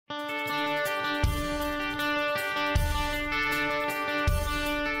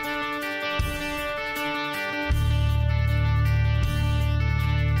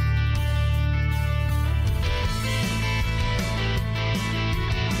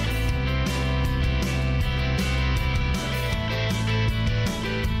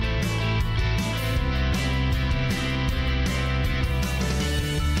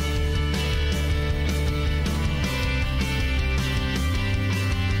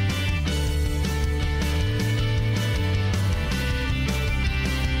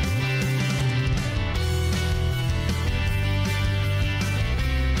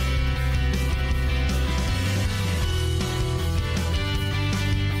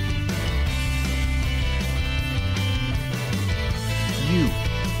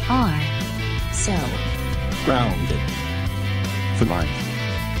grounded for life.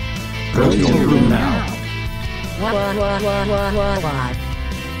 Go to your room now. What?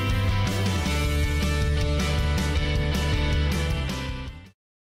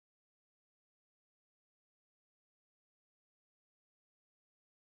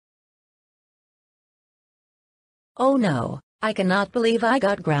 Oh no, I cannot believe I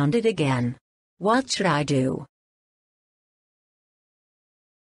got grounded again. What should I do?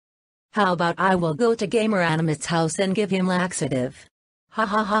 How about I will go to GamerAnimate's house and give him laxative. Ha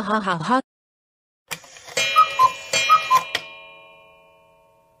ha ha ha ha ha.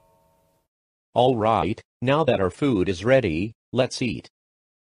 Alright, now that our food is ready, let's eat.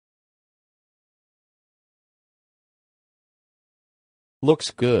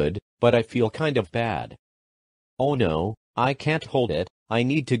 Looks good, but I feel kind of bad. Oh no, I can't hold it, I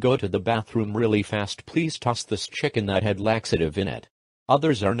need to go to the bathroom really fast. Please toss this chicken that had laxative in it.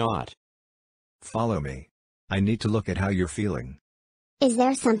 Others are not. Follow me. I need to look at how you're feeling. Is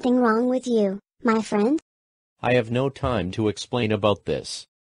there something wrong with you, my friend? I have no time to explain about this.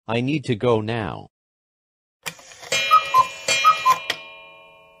 I need to go now.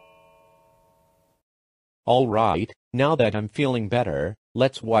 Alright, now that I'm feeling better,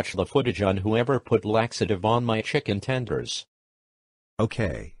 let's watch the footage on whoever put laxative on my chicken tenders.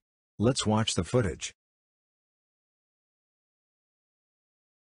 Okay. Let's watch the footage.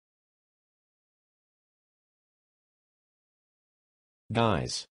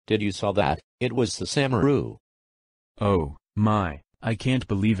 Guys, did you saw that? It was Susamaru. Oh, my, I can't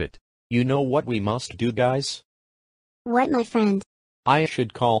believe it. You know what we must do, guys? What, my friend? I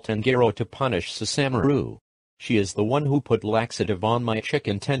should call Tanjiro to punish Susamaru. She is the one who put laxative on my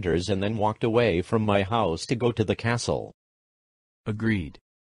chicken tenders and then walked away from my house to go to the castle. Agreed.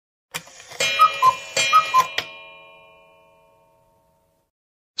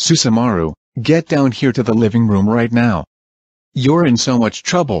 Susamaru, get down here to the living room right now. You're in so much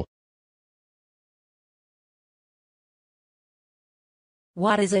trouble.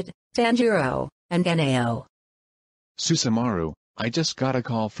 What is it, Tanjiro and Kanao? Susamaru, I just got a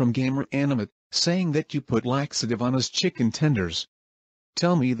call from GamerAnimate, saying that you put laxative on his chicken tenders.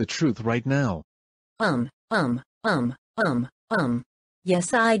 Tell me the truth right now.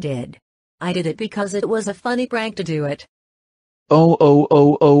 Yes, I did. I did it because it was a funny prank to do it. Oh.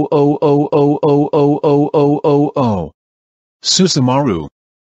 Susamaru.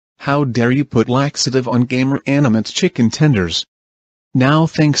 How dare you put laxative on GamerAnimate's chicken tenders? Now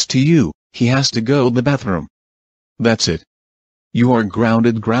thanks to you, he has to go to the bathroom. That's it. You are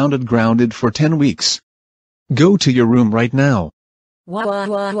grounded for 10 weeks. Go to your room right now. What?